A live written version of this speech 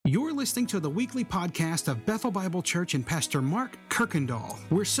listening to the weekly podcast of Bethel Bible Church and Pastor Mark Kirkendall.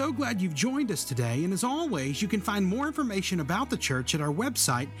 We're so glad you've joined us today, and as always, you can find more information about the church at our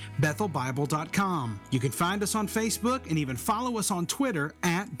website, bethelbible.com. You can find us on Facebook and even follow us on Twitter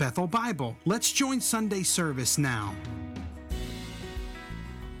at Bethel Bible. Let's join Sunday service now.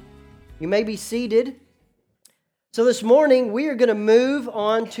 You may be seated. So this morning, we are going to move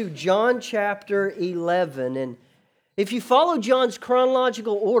on to John chapter 11. And if you follow John's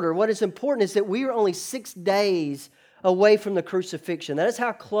chronological order, what is important is that we are only 6 days away from the crucifixion. That is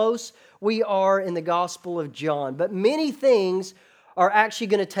how close we are in the Gospel of John. But many things are actually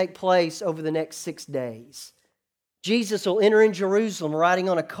going to take place over the next 6 days. Jesus will enter in Jerusalem riding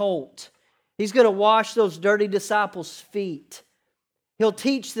on a colt. He's going to wash those dirty disciples' feet. He'll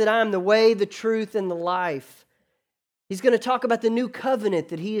teach that I am the way, the truth, and the life. He's going to talk about the new covenant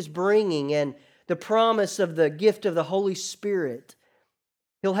that he is bringing and the promise of the gift of the Holy Spirit.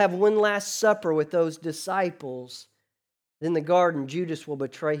 He'll have one last supper with those disciples. In the garden, Judas will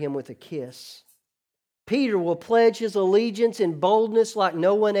betray him with a kiss. Peter will pledge his allegiance in boldness like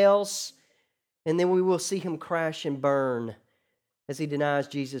no one else. And then we will see him crash and burn as he denies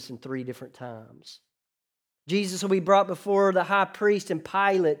Jesus in 3 different times. Jesus will be brought before the high priest and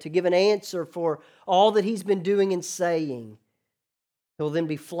Pilate to give an answer for all that he's been doing and saying. He'll then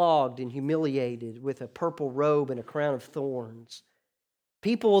be flogged and humiliated with a purple robe and a crown of thorns.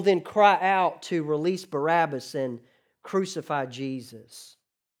 People will then cry out to release Barabbas and crucify Jesus.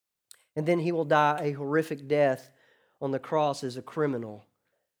 And then he will die a horrific death on the cross as a criminal.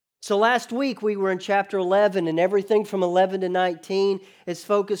 So last week we were in chapter 11, and everything from 11 to 19 is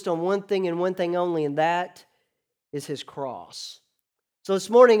focused on one thing and one thing only, and that is his cross. So this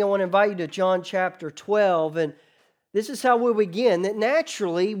morning I want to invite you to John chapter 12, and this is how we'll begin. That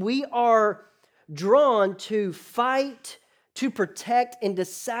naturally we are drawn to fight, to protect, and to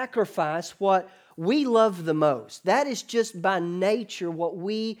sacrifice what we love the most. That is just by nature what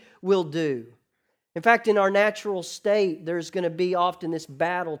we will do. In fact, in our natural state, there's going to be often this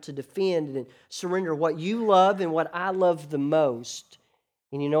battle to defend and surrender what you love and what I love the most.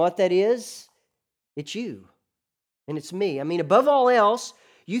 And you know what that is? It's you. And it's me. I mean, above all else,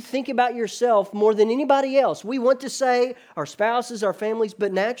 you think about yourself more than anybody else. We want to say our spouses, our families,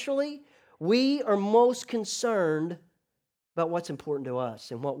 but naturally, we are most concerned about what's important to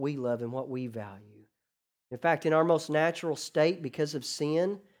us and what we love and what we value. In fact, in our most natural state, because of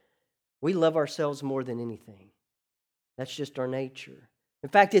sin, we love ourselves more than anything. That's just our nature. In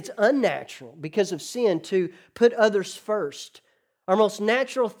fact, it's unnatural because of sin to put others first. Our most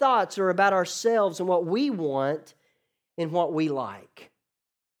natural thoughts are about ourselves and what we want and what we like.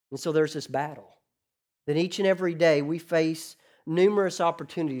 And so there's this battle that each and every day we face numerous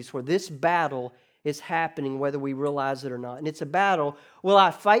opportunities where this battle is happening whether we realize it or not. And it's a battle, will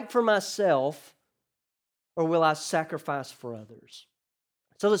I fight for myself or will I sacrifice for others?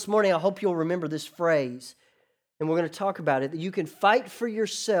 So this morning I hope you'll remember this phrase, and we're going to talk about it, that you can fight for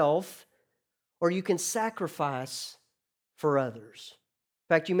yourself or you can sacrifice for others.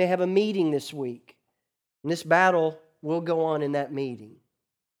 In fact, you may have a meeting this week, and this battle will go on in that meeting.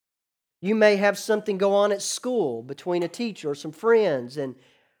 You may have something go on at school between a teacher or some friends, and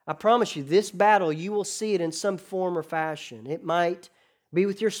I promise you, this battle, you will see it in some form or fashion. It might be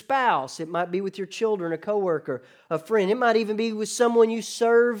with your spouse, it might be with your children, a coworker, a friend, it might even be with someone you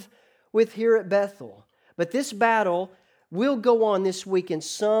serve with here at Bethel. But this battle will go on this week in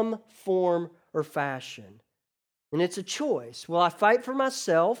some form or fashion. And it's a choice. Will I fight for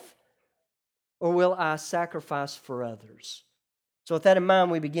myself or will I sacrifice for others? So with that in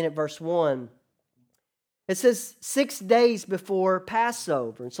mind, we begin at verse 1. It says 6 days before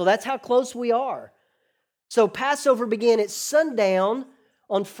Passover. And so that's how close we are. So Passover began at sundown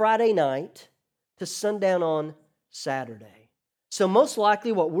on Friday night to sundown on Saturday. So most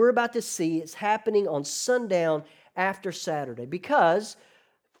likely what we're about to see is happening on sundown after Saturday, because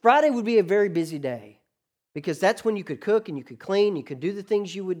Friday would be a very busy day, because that's when you could cook and you could clean, you could do the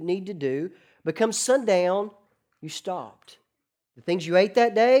things you would need to do. But come sundown, you stopped. The things you ate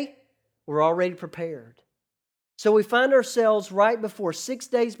that day were already prepared. So we find ourselves right before 6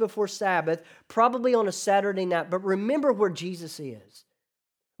 days before Sabbath, probably on a Saturday night. But remember where Jesus is.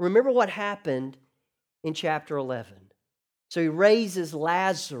 Remember what happened in chapter 11. So he raises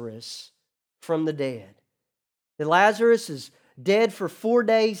Lazarus from the dead. And Lazarus is dead for 4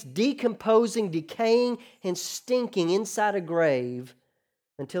 days, decomposing, decaying, and stinking inside a grave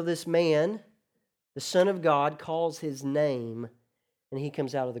until this man, the Son of God, calls his name and he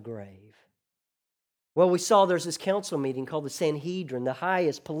comes out of the grave. Well, we saw there's this council meeting called the Sanhedrin, the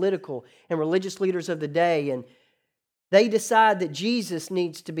highest political and religious leaders of the day, and They decide that Jesus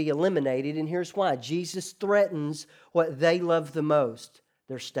needs to be eliminated, and here's why. Jesus threatens what they love the most: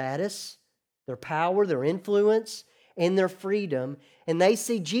 their status, their power, their influence, and their freedom. And they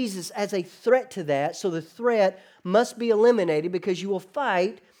see Jesus as a threat to that, so the threat must be eliminated because you will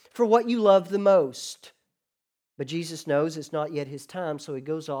fight for what you love the most. But Jesus knows it's not yet his time, so he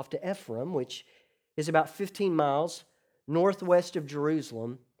goes off to Ephraim, which is about 15 miles northwest of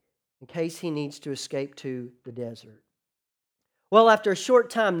Jerusalem, in case he needs to escape to the desert. Well, after a short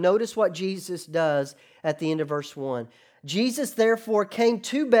time, notice what Jesus does at the end of verse 1. Jesus therefore came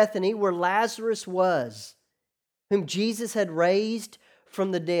to Bethany where Lazarus was, whom Jesus had raised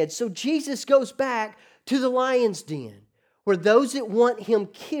from the dead. So Jesus goes back to the lion's den, where those that want him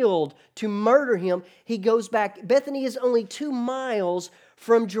killed, to murder him, he goes back. Bethany is only 2 miles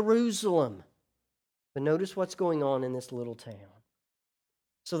from Jerusalem. But notice what's going on in this little town.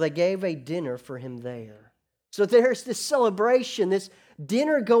 So they gave a dinner for him there. So there's this celebration, this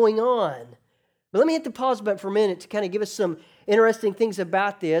dinner going on. But let me hit the pause button for a minute to kind of give us some interesting things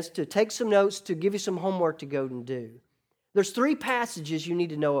about this, to take some notes, to give you some homework to go and do. There's 3 passages you need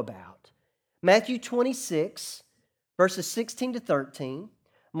to know about. Matthew 26, verses 16 to 13,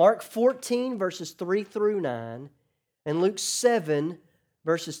 Mark 14, verses 3 through 9, and Luke 7,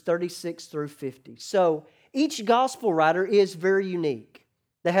 verses 36 through 50. So each gospel writer is very unique.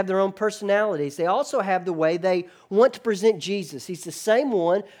 They have their own personalities. They also have the way they want to present Jesus. He's the same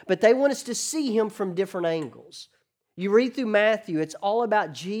one, but they want us to see him from different angles. You read through Matthew, it's all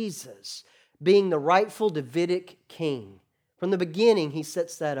about Jesus being the rightful Davidic king. From the beginning, he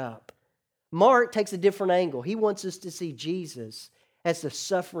sets that up. Mark takes a different angle. He wants us to see Jesus as the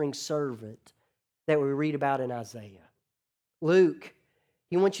suffering servant that we read about in Isaiah. Luke,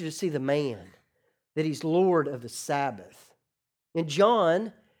 he wants you to see the man, that he's Lord of the Sabbath. In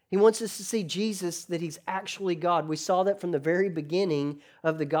John, he wants us to see Jesus, that he's actually God. We saw that from the very beginning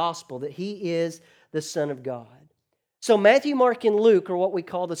of the gospel, that he is the Son of God. So Matthew, Mark, and Luke are what we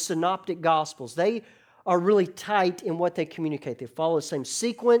call the synoptic gospels. They are really tight in what they communicate. They follow the same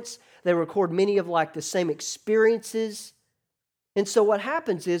sequence. They record many of the same experiences. And so what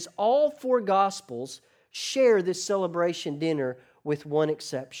happens is all 4 gospels share this celebration dinner with one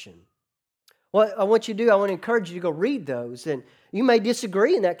exception. What I want you to do, I want to encourage you to go read those. And you may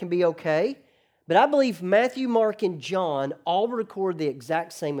disagree, and that can be okay. But I believe Matthew, Mark, and John all record the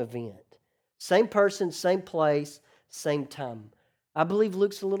exact same event. Same person, same place, same time. I believe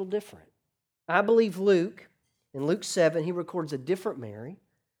Luke's a little different. I believe Luke, in Luke 7, he records a different Mary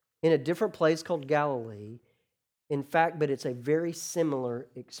in a different place called Galilee. In fact, but it's a very similar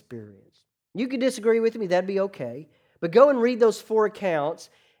experience. You could disagree with me, that'd be okay. But go and read those 4 accounts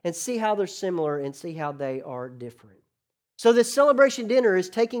and see how they're similar and see how they are different. So this celebration dinner is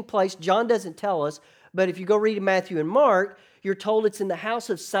taking place. John doesn't tell us, but if you go read Matthew and Mark, you're told it's in the house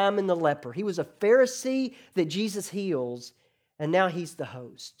of Simon the leper. He was a Pharisee that Jesus heals, and now he's the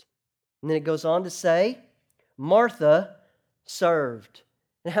host. And then it goes on to say, Martha served.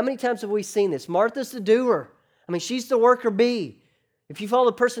 And how many times have we seen this? Martha's the doer. I mean, she's the worker bee. If you follow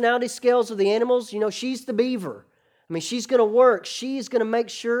the personality scales of the animals, she's the beaver. I mean, she's going to work. She's going to make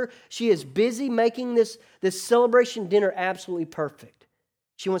sure she is busy making this celebration dinner absolutely perfect.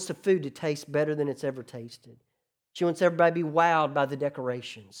 She wants the food to taste better than it's ever tasted. She wants everybody to be wowed by the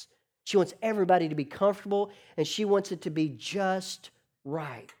decorations. She wants everybody to be comfortable, and she wants it to be just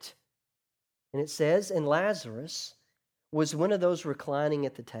right. And it says, and Lazarus was one of those reclining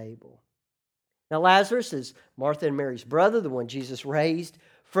at the table. Now, Lazarus is Martha and Mary's brother, the one Jesus raised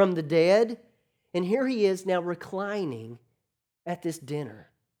from the dead. And here he is now reclining at this dinner,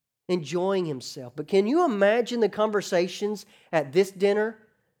 enjoying himself. But can you imagine the conversations at this dinner?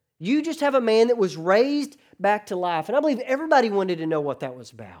 You just have a man that was raised back to life. And I believe everybody wanted to know what that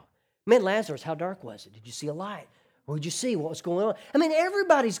was about. Man, Lazarus, how dark was it? Did you see a light? What did you see? What was going on? I mean,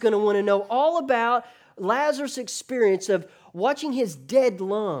 everybody's going to want to know all about Lazarus' experience of watching his dead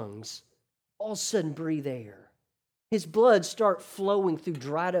lungs all of a sudden breathe air. His blood start flowing through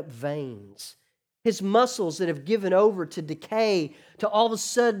dried up veins. His muscles that have given over to decay to all of a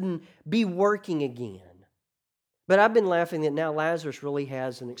sudden be working again. But I've been laughing that now Lazarus really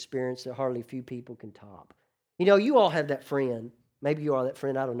has an experience that hardly a few people can top. You all have that friend. Maybe you are that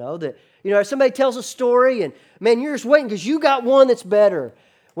friend, I don't know. That, if somebody tells a story and, man, you're just waiting because you got one that's better.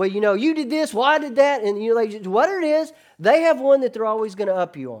 Well, you did this, well, I did that. And, whatever it is, they have one that they're always going to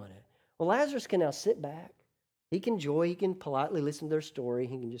up you on it. Well, Lazarus can now sit back. He can enjoy, he can politely listen to their story.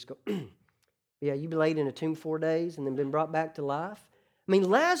 He can just go, yeah, you've been laid in a tomb 4 days and then been brought back to life. I mean,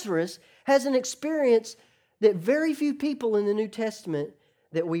 Lazarus has an experience that very few people in the New Testament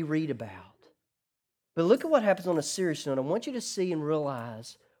that we read about. But look at what happens on a serious note. I want you to see and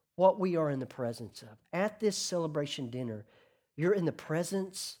realize what we are in the presence of. At this celebration dinner, you're in the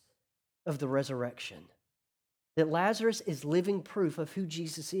presence of the resurrection. That Lazarus is living proof of who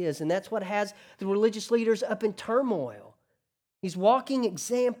Jesus is. And that's what has the religious leaders up in turmoil. He's walking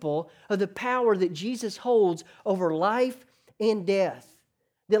example of the power that Jesus holds over life and death.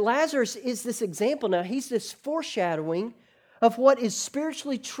 That Lazarus is this example now. He's this foreshadowing of what is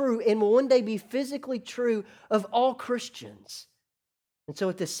spiritually true and will one day be physically true of all Christians. And so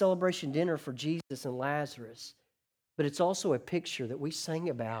at this celebration dinner for Jesus and Lazarus, but it's also a picture that we sang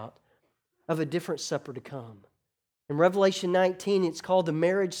about of a different supper to come. In Revelation 19, it's called the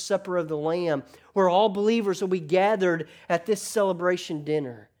marriage supper of the Lamb, where all believers will be gathered at this celebration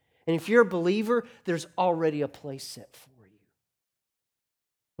dinner. And if you're a believer, there's already a place set for you.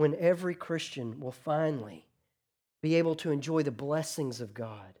 When every Christian will finally be able to enjoy the blessings of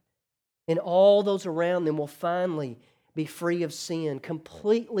God, and all those around them will finally be free of sin,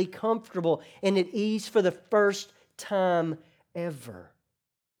 completely comfortable and at ease for the first time ever.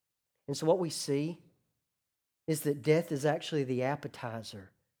 And so what we see is that death is actually the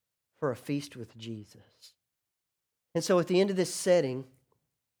appetizer for a feast with Jesus. And so at the end of this setting,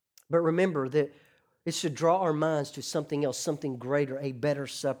 but remember that it should draw our minds to something else, something greater, a better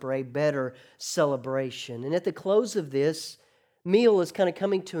supper, a better celebration. And at the close of this meal is kind of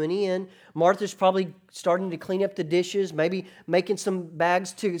coming to an end. Martha's probably starting to clean up the dishes, maybe making some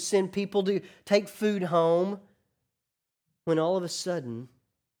bags to send people to take food home, when all of a sudden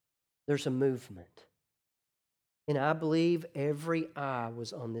there's a movement. And I believe every eye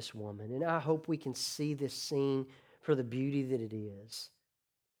was on this woman. And I hope we can see this scene for the beauty that it is.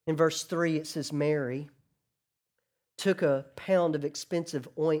 In verse 3, it says, Mary took a pound of expensive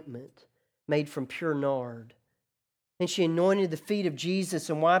ointment made from pure nard, and she anointed the feet of Jesus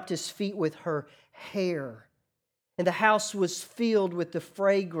and wiped his feet with her hair. And the house was filled with the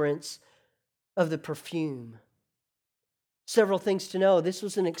fragrance of the perfume. Several things to know. This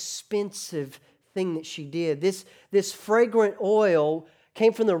was an expensive thing that she did. This fragrant oil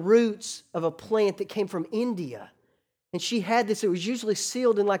came from the roots of a plant that came from India. And she had this, it was usually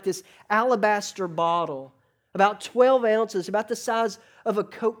sealed in like this alabaster bottle, about 12 ounces, about the size of a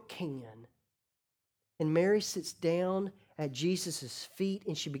Coke can. And Mary sits down at Jesus' feet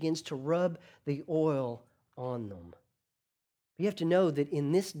and she begins to rub the oil on them. You have to know that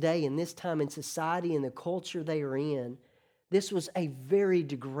in this day, in this time, in society, in the culture they are in, this was a very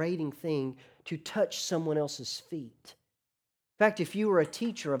degrading thing to touch someone else's feet. In fact, if you were a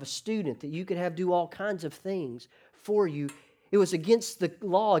teacher of a student that you could have do all kinds of things for you, it was against the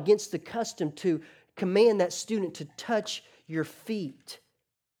law, against the custom to command that student to touch your feet.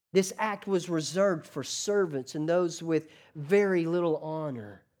 This act was reserved for servants and those with very little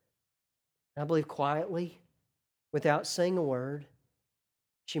honor. I believe quietly, without saying a word,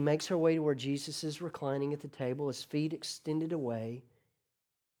 she makes her way to where Jesus is reclining at the table, his feet extended away.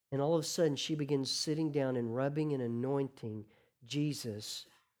 And all of a sudden, she begins sitting down and rubbing and anointing Jesus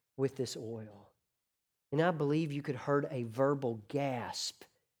with this oil. And I believe you could heard a verbal gasp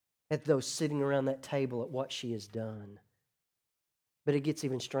at those sitting around that table at what she has done. But it gets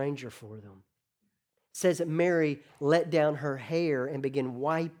even stranger for them. It says that Mary let down her hair and began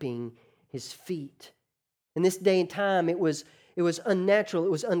wiping his feet. In this day and time, it was unnatural, it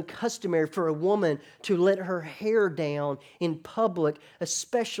was uncustomary for a woman to let her hair down in public,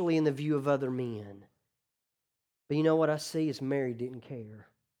 especially in the view of other men. But you know what I see is Mary didn't care.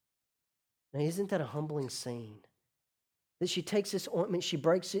 Now, isn't that a humbling scene? That she takes this ointment, she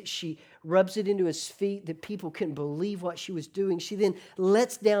breaks it, she rubs it into his feet, that people couldn't believe what she was doing. She then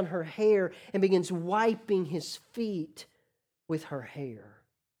lets down her hair and begins wiping his feet with her hair.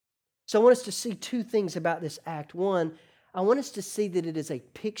 So I want us to see two things about this act. One, I want us to see that it is a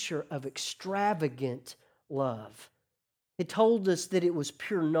picture of extravagant love. It told us that it was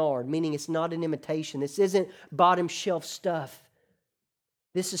pure nard, meaning it's not an imitation. This isn't bottom shelf stuff.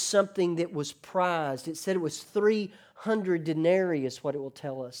 This is something that was prized. It said it was 300 denarii is what it will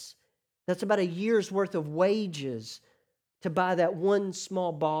tell us. That's about a year's worth of wages to buy that one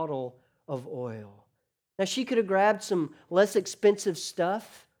small bottle of oil. Now, she could have grabbed some less expensive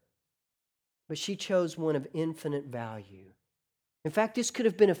stuff, but she chose one of infinite value. In fact, this could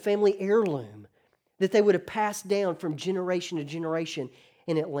have been a family heirloom that they would have passed down from generation to generation,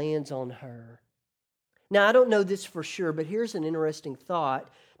 and it lands on her. Now, I don't know this for sure, but here's an interesting thought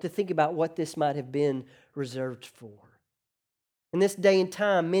to think about what this might have been reserved for. In this day and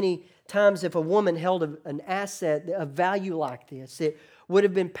time, many times if a woman held an asset, a value like this, it would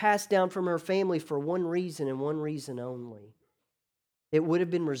have been passed down from her family for one reason and one reason only. It would have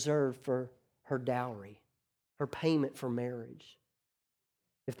been reserved for her dowry, her payment for marriage.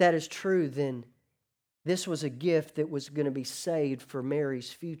 If that is true, then this was a gift that was going to be saved for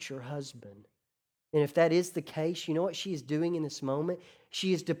Mary's future husband. And if that is the case, you know what she is doing in this moment?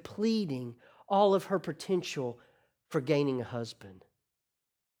 She is depleting all of her potential for gaining a husband.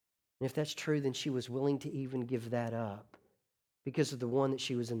 And if that's true, then she was willing to even give that up because of the one that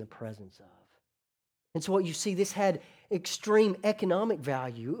she was in the presence of. And so what you see, this had extreme economic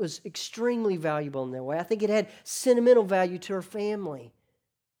value. It was extremely valuable in that way. I think it had sentimental value to her family.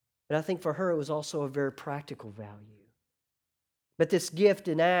 But I think for her, it was also a very practical value. But this gift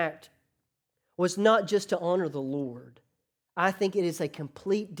and act was not just to honor the Lord. I think it is a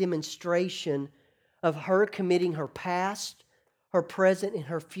complete demonstration of her committing her past, her present, and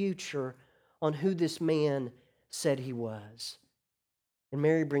her future on who this man said he was. And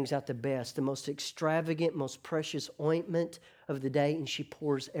Mary brings out the best, the most extravagant, most precious ointment of the day, and she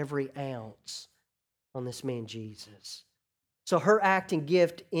pours every ounce on this man, Jesus. So her act and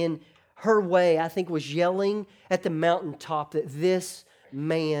gift in her way, I think, was yelling at the mountaintop that this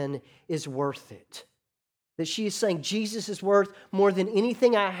man is worth it. That she is saying Jesus is worth more than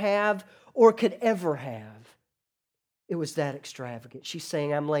anything I have or could ever have. It was that extravagant. She's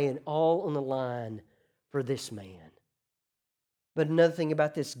saying, I'm laying all on the line for this man. But another thing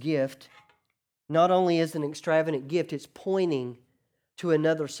about this gift, not only is it an extravagant gift, it's pointing to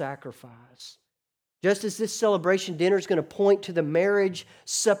another sacrifice. Just as this celebration dinner is going to point to the marriage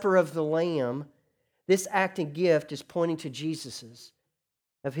supper of the Lamb, this act and gift is pointing to Jesus's,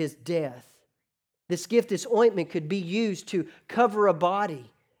 of his death. This gift, this ointment, could be used to cover a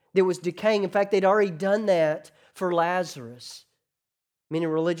body that was decaying. In fact, they'd already done that for Lazarus. Many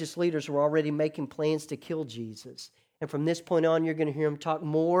religious leaders were already making plans to kill Jesus. And from this point on, you're going to hear him talk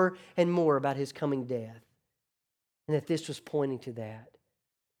more and more about his coming death. And that this was pointing to that.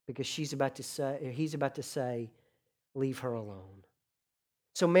 Because he's about to say, leave her alone.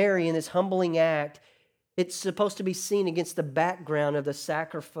 So Mary, in this humbling act, it's supposed to be seen against the background of the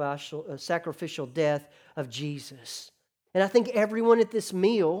sacrificial death of Jesus. And I think everyone at this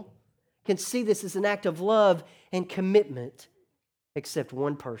meal can see this as an act of love and commitment, except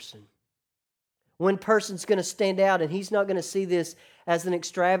one person. One person's going to stand out, and he's not going to see this as an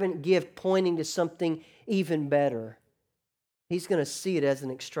extravagant gift pointing to something even better. He's going to see it as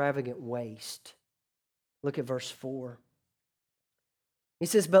an extravagant waste. Look at verse 4. He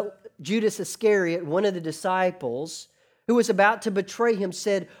says, but Judas Iscariot, one of the disciples, who was about to betray him,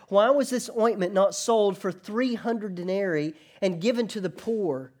 said, why was this ointment not sold for 300 denarii and given to the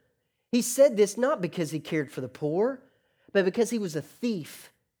poor? He said this not because he cared for the poor, but because he was a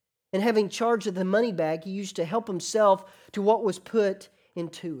thief. And having charge of the money bag, he used to help himself to what was put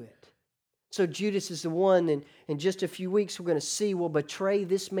into it. So Judas is the one, and in just a few weeks we're going to see, will betray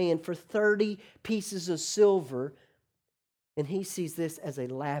this man for 30 pieces of silver. And he sees this as a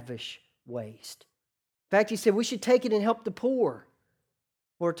lavish waste. In fact, he said, we should take it and help the poor.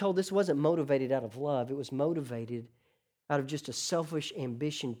 We're told this wasn't motivated out of love. It was motivated out of just a selfish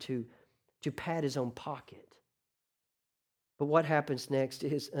ambition to pad his own pocket. But what happens next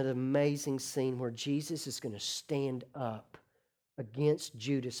is an amazing scene where Jesus is going to stand up against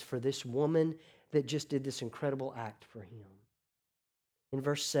Judas for this woman that just did this incredible act for him. In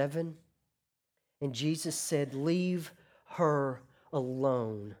verse 7, and Jesus said, leave her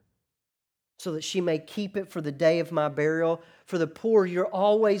alone, so that she may keep it for the day of my burial. For the poor you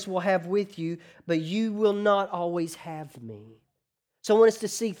always will have with you, but you will not always have me. So I want us to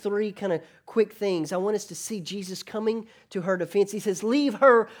see three kind of quick things. I want us to see Jesus coming to her defense. He says, leave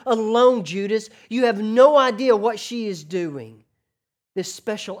her alone, Judas. You have no idea what she is doing. This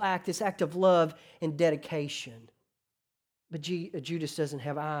special act, this act of love and dedication. But Judas doesn't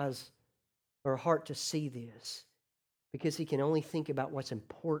have eyes or a heart to see this because he can only think about what's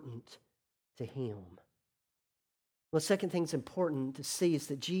important to him. Well, the second thing that's important to see is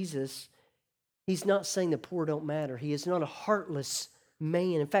that Jesus, he's not saying the poor don't matter. He is not a heartless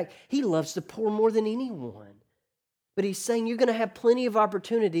man. In fact, he loves the poor more than anyone. But he's saying you're going to have plenty of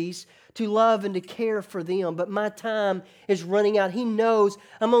opportunities to love and to care for them, but my time is running out. He knows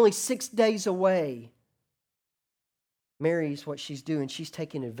I'm only 6 days away. Mary's what she's doing. She's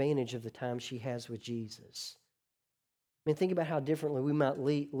taking advantage of the time she has with Jesus. I mean, think about how differently we might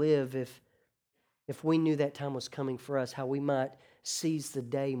live if we knew that time was coming for us, how we might seize the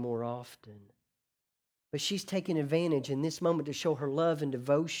day more often. But she's taking advantage in this moment to show her love and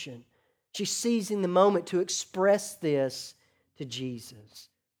devotion. She's seizing the moment to express this to Jesus.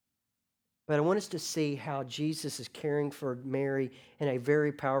 But I want us to see how Jesus is caring for Mary in a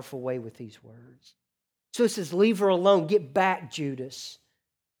very powerful way with these words. So it says, leave her alone. Get back, Judas.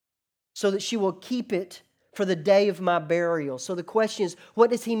 so that she will keep it for the day of my burial. So the question is, what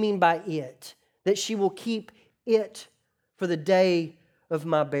does he mean by it? That she will keep it for the day of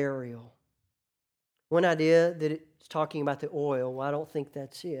my burial. One idea that it's talking about the oil, well, I don't think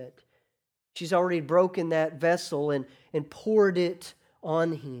that's it. She's already broken that vessel and poured it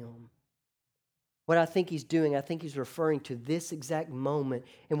on him. What I think he's doing, I think he's referring to this exact moment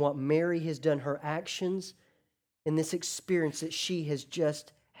and what Mary has done, her actions, and this experience that she has just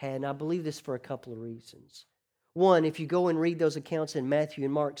had. And I believe this for a couple of reasons. One, if you go and read those accounts in Matthew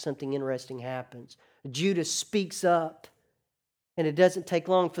and Mark, something interesting happens. Judas speaks up, and it doesn't take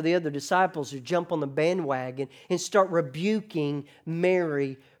long for the other disciples to jump on the bandwagon and start rebuking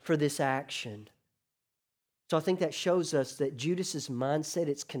Mary for this action. So I think that shows us that Judas's mindset,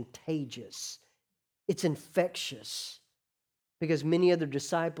 it's contagious. It's infectious, because many other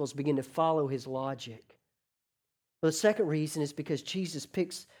disciples begin to follow his logic. Well, the second reason is because Jesus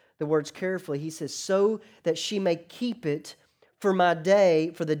picks the words carefully. He says, so that she may keep it for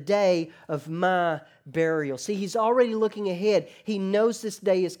the day of my burial. See, he's already looking ahead. He knows this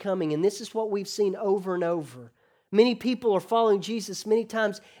day is coming, and this is what we've seen over and over. Many people are following Jesus many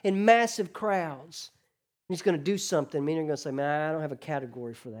times in massive crowds. He's going to do something. Many are going to say, man, I don't have a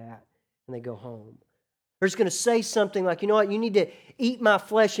category for that. And they go home. Or he's going to say something like, you know what, you need to eat my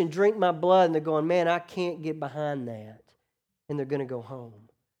flesh and drink my blood. And they're going, man, I can't get behind that. And they're going to go home.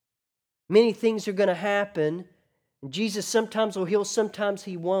 Many things are going to happen. And Jesus sometimes will heal, sometimes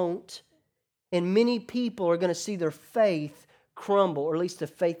he won't. And many people are going to see their faith crumble, or at least the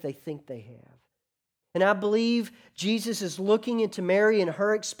faith they think they have. And I believe Jesus is looking into Mary and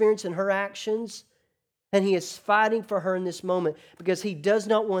her experience and her actions. And he is fighting for her in this moment because he does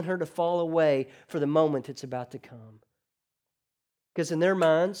not want her to fall away for the moment that's about to come. Because in their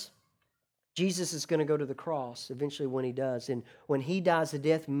minds, Jesus is going to go to the cross eventually when he does. And when he dies a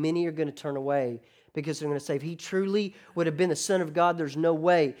death, many are going to turn away because they're going to say, if he truly would have been the Son of God, there's no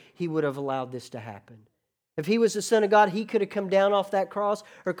way he would have allowed this to happen. If he was the Son of God, he could have come down off that cross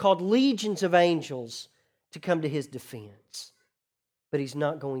or called legions of angels to come to his defense. But he's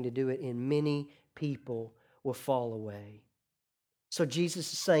not going to do it, and many people will fall away. So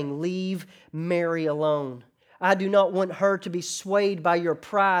Jesus is saying, leave Mary alone. I do not want her to be swayed by your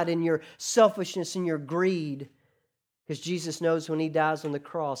pride and your selfishness and your greed. Because Jesus knows when he dies on the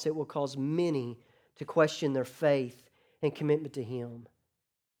cross, it will cause many to question their faith and commitment to him.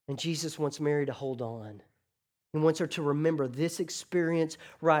 And Jesus wants Mary to hold on. He wants her to remember this experience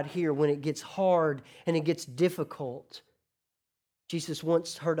right here when it gets hard and it gets difficult. Jesus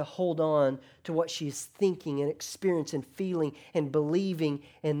wants her to hold on to what she is thinking and experiencing and feeling and believing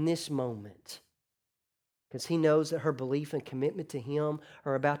in this moment. Because he knows that her belief and commitment to him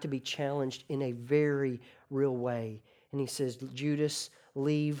are about to be challenged in a very real way. And he says, Judas,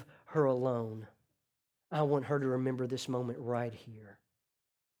 leave her alone. I want her to remember this moment right here.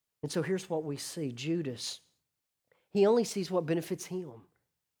 And so here's what we see. Judas, he only sees what benefits him.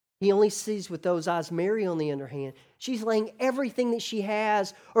 He only sees with those eyes. Mary, on the other hand, she's laying everything that she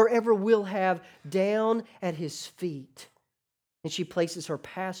has or ever will have down at his feet. And she places her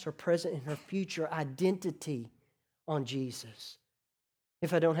past, her present, and her future identity on Jesus.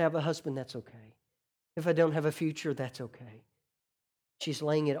 If I don't have a husband, that's okay. If I don't have a future, that's okay. She's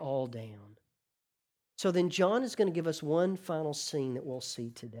laying it all down. So then John is going to give us one final scene that we'll see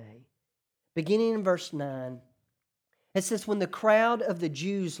today. Beginning in verse 9, it says, when the crowd of the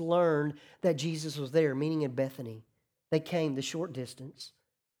Jews learned that Jesus was there, meaning in Bethany, they came the short distance,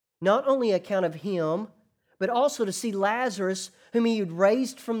 not only on account of him, but also to see Lazarus, whom he had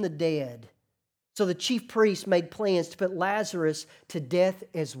raised from the dead. So the chief priests made plans to put Lazarus to death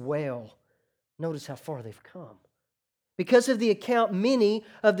as well. Notice how far they've come. Because of the account, many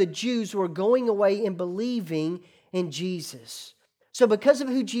of the Jews were going away and believing in Jesus. So because of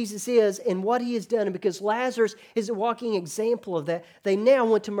who Jesus is and what he has done, and because Lazarus is a walking example of that, they now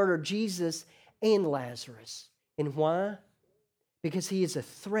want to murder Jesus and Lazarus. And why? Because he is a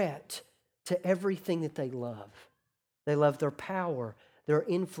threat to everything that they love. They love their power, their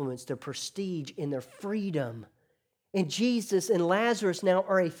influence, their prestige, and their freedom. And Jesus and Lazarus now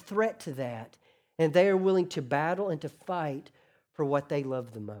are a threat to that. And they are willing to battle and to fight for what they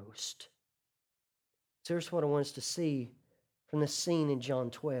love the most. So here's what I want us to see from the scene in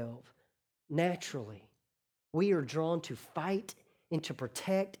John 12. Naturally, we are drawn to fight and to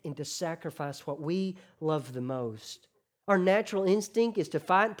protect and to sacrifice what we love the most. Our natural instinct is to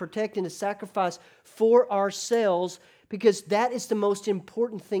fight and protect and to sacrifice for ourselves because that is the most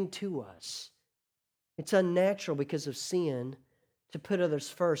important thing to us. It's unnatural because of sin to put others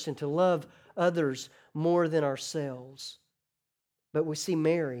first and to love others more than ourselves. But we see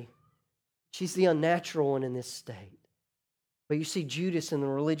Mary. She's the unnatural one in this state. But you see Judas and the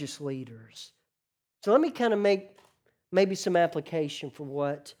religious leaders. So let me kind of make maybe some application for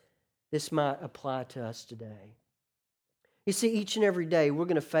what this might apply to us today. You see, each and every day we're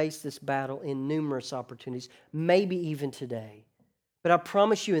going to face this battle in numerous opportunities, maybe even today. But I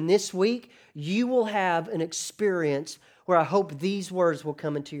promise you, in this week, you will have an experience where I hope these words will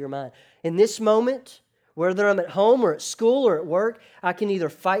come into your mind. In this moment, whether I'm at home or at school or at work, I can either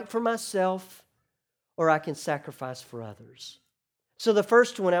fight for myself or I can sacrifice for others. So the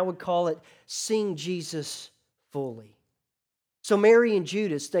first one, I would call it seeing Jesus fully. So Mary and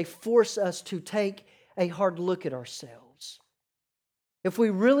Judas, they force us to take a hard look at ourselves. If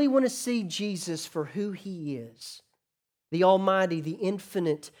we really want to see Jesus for who He is, the Almighty, the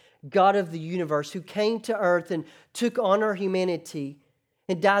infinite God of the universe who came to earth and took on our humanity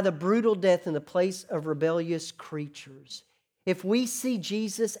and died a brutal death in the place of rebellious creatures. If we see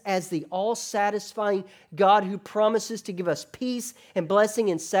Jesus as the all-satisfying God who promises to give us peace and blessing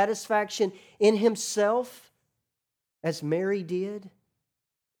and satisfaction in Himself, as Mary did,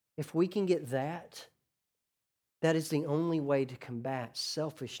 if we can get that, that is the only way to combat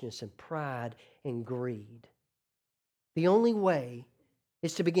selfishness and pride and greed. The only way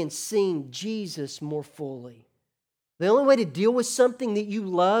is to begin seeing Jesus more fully. The only way to deal with something that you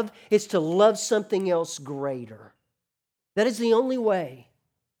love is to love something else greater. That is the only way.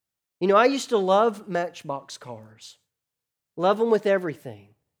 You know, I used to love Matchbox cars. Love them with everything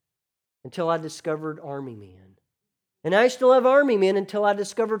until I discovered Army Men. And I used to love Army Men until I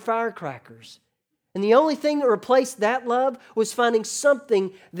discovered firecrackers. And the only thing that replaced that love was finding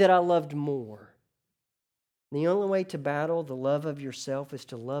something that I loved more. The only way to battle the love of yourself is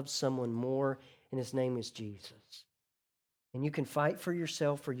to love someone more, and His name is Jesus. And you can fight for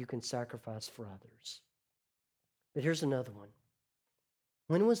yourself or you can sacrifice for others. But here's another one.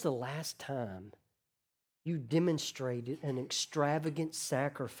 When was the last time you demonstrated an extravagant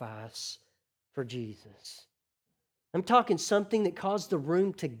sacrifice for Jesus? I'm talking something that caused the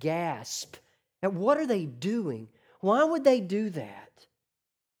room to gasp at what are they doing? Why would they do that?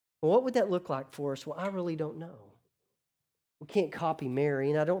 Well, what would that look like for us? Well, I really don't know. We can't copy Mary,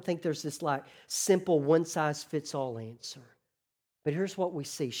 and I don't think there's this like simple one-size-fits-all answer. But here's what we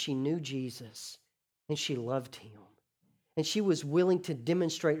see. She knew Jesus, and she loved Him. And she was willing to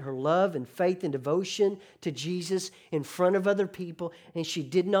demonstrate her love and faith and devotion to Jesus in front of other people, and she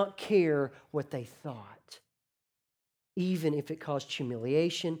did not care what they thought, even if it caused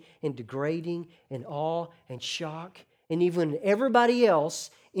humiliation and degrading and awe and shock. And even everybody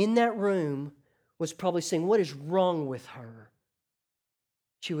else in that room was probably saying, what is wrong with her?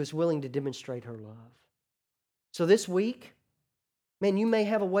 She was willing to demonstrate her love. So this week, man, you may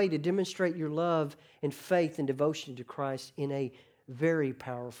have a way to demonstrate your love and faith and devotion to Christ in a very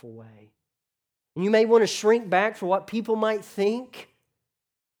powerful way. And you may want to shrink back for what people might think,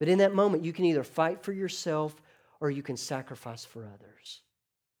 but in that moment, you can either fight for yourself or you can sacrifice for others.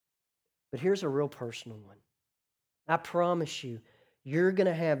 But here's a real personal one. I promise you, you're going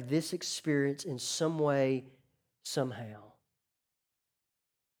to have this experience in some way, somehow.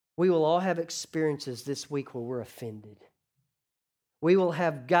 We will all have experiences this week where we're offended. We will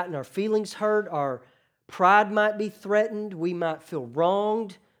have gotten our feelings hurt, our pride might be threatened, we might feel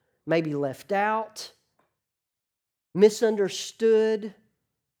wronged, maybe left out, misunderstood.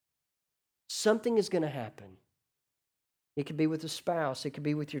 Something is going to happen. It could be with a spouse, it could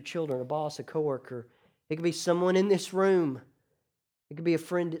be with your children, a boss, a coworker. It could be someone in this room. It could be a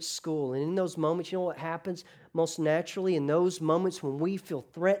friend at school. And in those moments, you know what happens most naturally? In those moments when we feel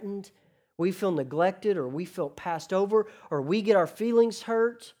threatened, we feel neglected, or we feel passed over, or we get our feelings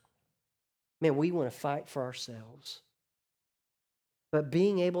hurt, man, we want to fight for ourselves. But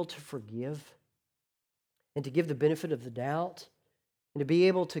being able to forgive and to give the benefit of the doubt and to be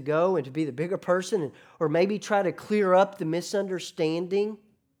able to go and to be the bigger person or maybe try to clear up the misunderstanding,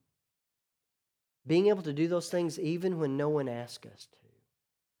 being able to do those things even when no one asks us to.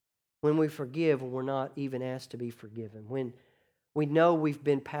 When we forgive when we're not even asked to be forgiven. When we know we've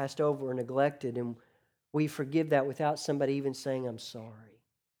been passed over or neglected and we forgive that without somebody even saying, I'm sorry.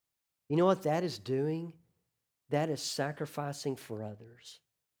 You know what that is doing? That is sacrificing for others.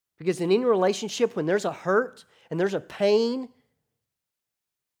 Because in any relationship, when there's a hurt and there's a pain,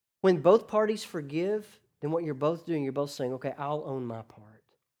 when both parties forgive, then what you're both doing, you're both saying, okay, I'll own my part.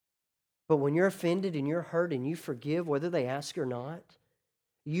 But when you're offended and you're hurt and you forgive, whether they ask or not,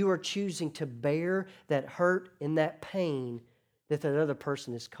 you are choosing to bear that hurt and that pain that other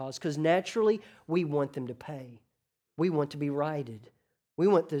person has caused. Because naturally, we want them to pay. We want to be righted. We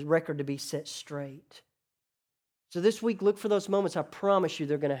want the record to be set straight. So this week, look for those moments. I promise you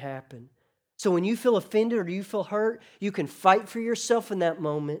they're going to happen. So when you feel offended or you feel hurt, you can fight for yourself in that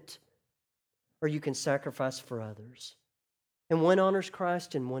moment, or you can sacrifice for others. And one honors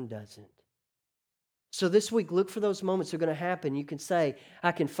Christ and one doesn't. So this week, look for those moments that are going to happen. You can say,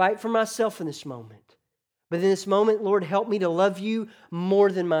 I can fight for myself in this moment. But in this moment, Lord, help me to love you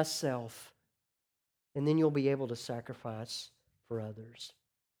more than myself. And then you'll be able to sacrifice for others.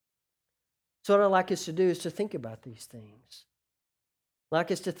 So what I'd like us to do is to think about these things. I'd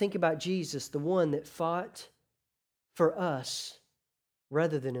like us to think about Jesus, the one that fought for us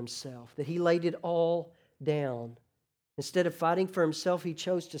rather than himself, that he laid it all down. Instead of fighting for himself, he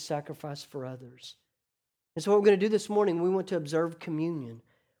chose to sacrifice for others. And so what we're going to do this morning, we want to observe communion.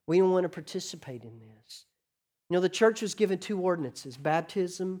 We want to participate in this. You know, the church was given two ordinances,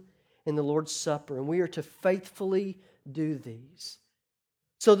 baptism and the Lord's Supper, and we are to faithfully do these.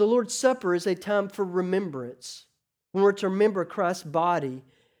 So the Lord's Supper is a time for remembrance. When we're to remember Christ's body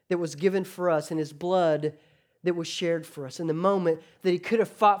that was given for us and his blood that was shared for us in the moment that he could have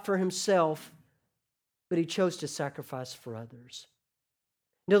fought for himself, but he chose to sacrifice for others.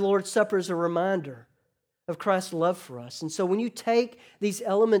 You know, the Lord's Supper is a reminder of Christ's love for us. And so when you take these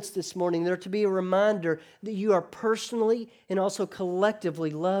elements this morning, they're to be a reminder that you are personally and also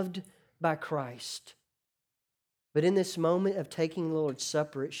collectively loved by Christ. But in this moment of taking the Lord's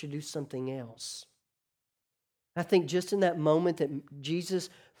Supper, it should do something else. I think just in that moment that Jesus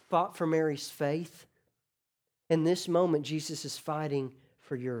fought for Mary's faith, in this moment, Jesus is fighting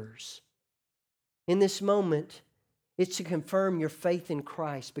for yours. In this moment, it's to confirm your faith in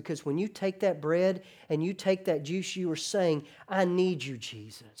Christ, because when you take that bread and you take that juice, you are saying, I need you,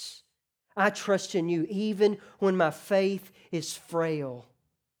 Jesus. I trust in you even when my faith is frail.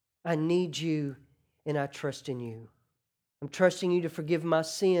 I need you and I trust in you. I'm trusting you to forgive my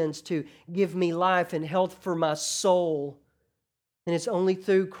sins, to give me life and health for my soul. And it's only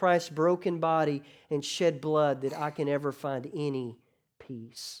through Christ's broken body and shed blood that I can ever find any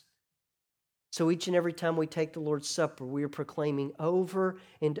peace. So each and every time we take the Lord's Supper, we are proclaiming over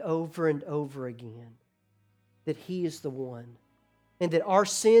and over and over again that he is the one, and that our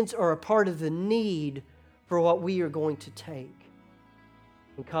sins are a part of the need for what we are going to take,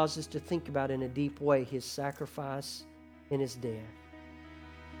 and cause us to think about in a deep way his sacrifice and his death.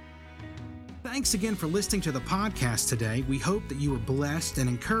 Thanks again for listening to the podcast today. We hope that you were blessed and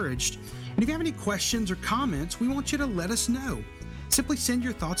encouraged. And if you have any questions or comments, we want you to let us know. Simply send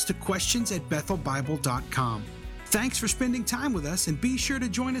your thoughts to questions@bethelbible.com. Thanks for spending time with us, and be sure to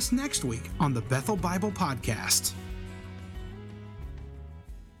join us next week on the Bethel Bible Podcast.